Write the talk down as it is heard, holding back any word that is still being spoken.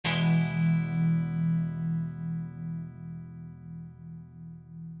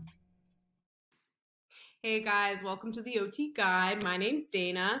Hey guys, welcome to the OT Guide. My name's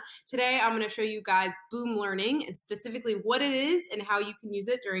Dana. Today I'm going to show you guys Boom Learning and specifically what it is and how you can use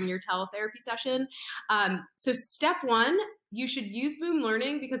it during your teletherapy session. So step one, you should use Boom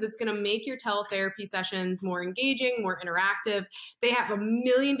Learning because it's going to make your teletherapy sessions more engaging, more interactive. They have a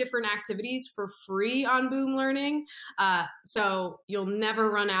million different activities for free on Boom Learning, so you'll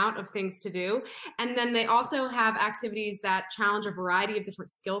never run out of things to do. And then they also have activities that challenge a variety of different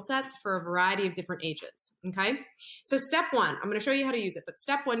skill sets for a variety of different ages, okay? So step one, I'm gonna show you how to use it, but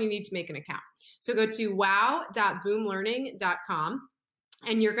step one, you need to make an account. So go to wow.boomlearning.com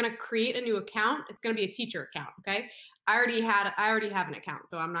and you're gonna create a new account. It's gonna be a teacher account, okay? I already have an account,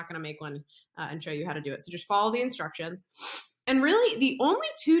 so I'm not gonna make one and show you how to do it. So just follow the instructions. And really, the only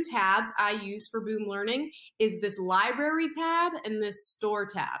two tabs I use for Boom Learning is this library tab and this store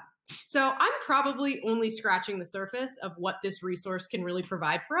tab. So I'm probably only scratching the surface of what this resource can really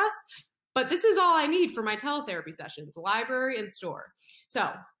provide for us, but this is all I need for my teletherapy sessions, library and store.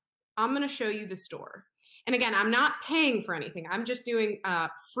 So I'm gonna show you the store. And again, I'm not paying for anything. I'm just doing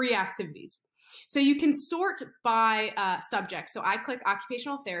free activities. So you can sort by subject. So I click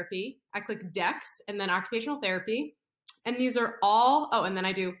occupational therapy, I click DEX, and then occupational therapy. And these are all, oh, and then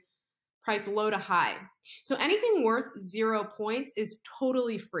I do price low to high. So anything worth 0 points is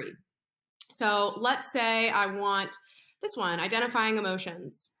totally free. So let's say I want this one, identifying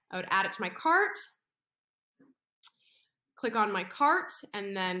emotions. I would add it to my cart, click on my cart,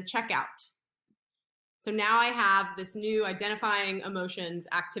 and then check out. So now I have this new identifying emotions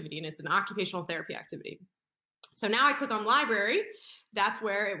activity, and it's an occupational therapy activity. So now I click on library, that's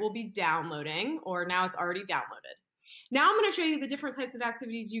where it will be downloading, or now it's already downloaded. Now I'm going to show you the different types of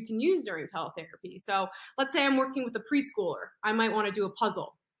activities you can use during teletherapy. So let's say I'm working with a preschooler. I might want to do a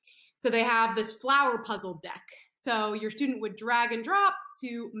puzzle. So they have this flower puzzle deck. So your student would drag and drop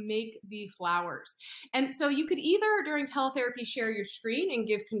to make the flowers. And so you could either during teletherapy share your screen and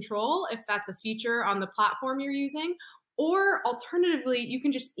give control if that's a feature on the platform you're using, or alternatively, you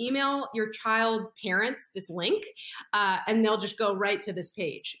can just email your child's parents this link and they'll just go right to this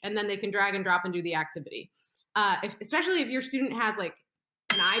page. And then they can drag and drop and do the activity. Especially if your student has like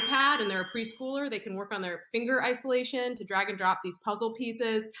an iPad and they're a preschooler, they can work on their finger isolation to drag and drop these puzzle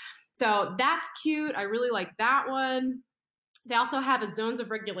pieces. So that's cute. I really like that one. They also have a zones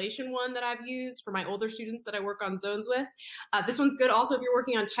of regulation one that I've used for my older students that I work on zones with. This one's good also if you're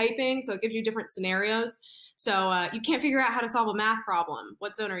working on typing, so it gives you different scenarios. So you can't figure out how to solve a math problem.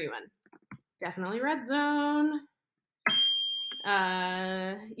 What zone are you in? Definitely red zone.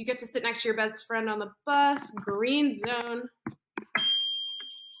 You get to sit next to your best friend on the bus, green zone.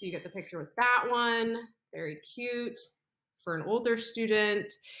 So you get the picture with that one. Very cute for an older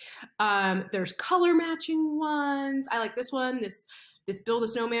student. There's color matching ones. I like this one, this build a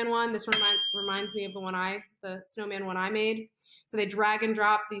snowman one. This one reminds me of the snowman one I made. So they drag and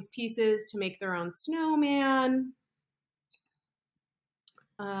drop these pieces to make their own snowman.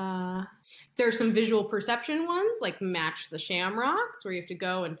 There's some visual perception ones like match the shamrocks where you have to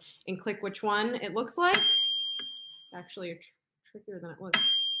go and click which one it looks like. It's actually trickier than it looks.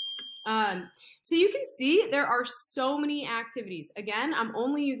 So you can see there are so many activities. Again, I'm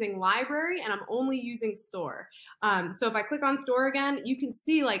only using library and I'm only using store. So if I click on store again, you can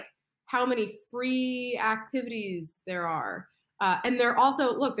see like how many free activities there are. And they're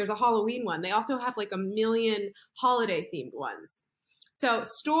also, look, there's a Halloween one. They also have like a million holiday themed ones. So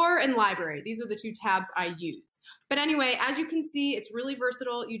store and library, these are the two tabs I use. But anyway, as you can see, it's really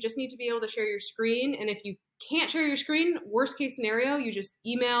versatile. You just need to be able to share your screen. And if you can't share your screen, worst case scenario, you just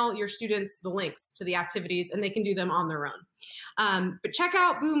email your students the links to the activities and they can do them on their own. But check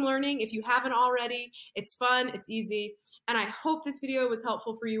out Boom Learning if you haven't already. It's fun, it's easy. And I hope this video was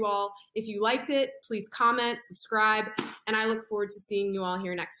helpful for you all. If you liked it, please comment, subscribe, and I look forward to seeing you all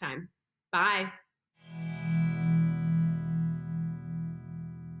here next time. Bye.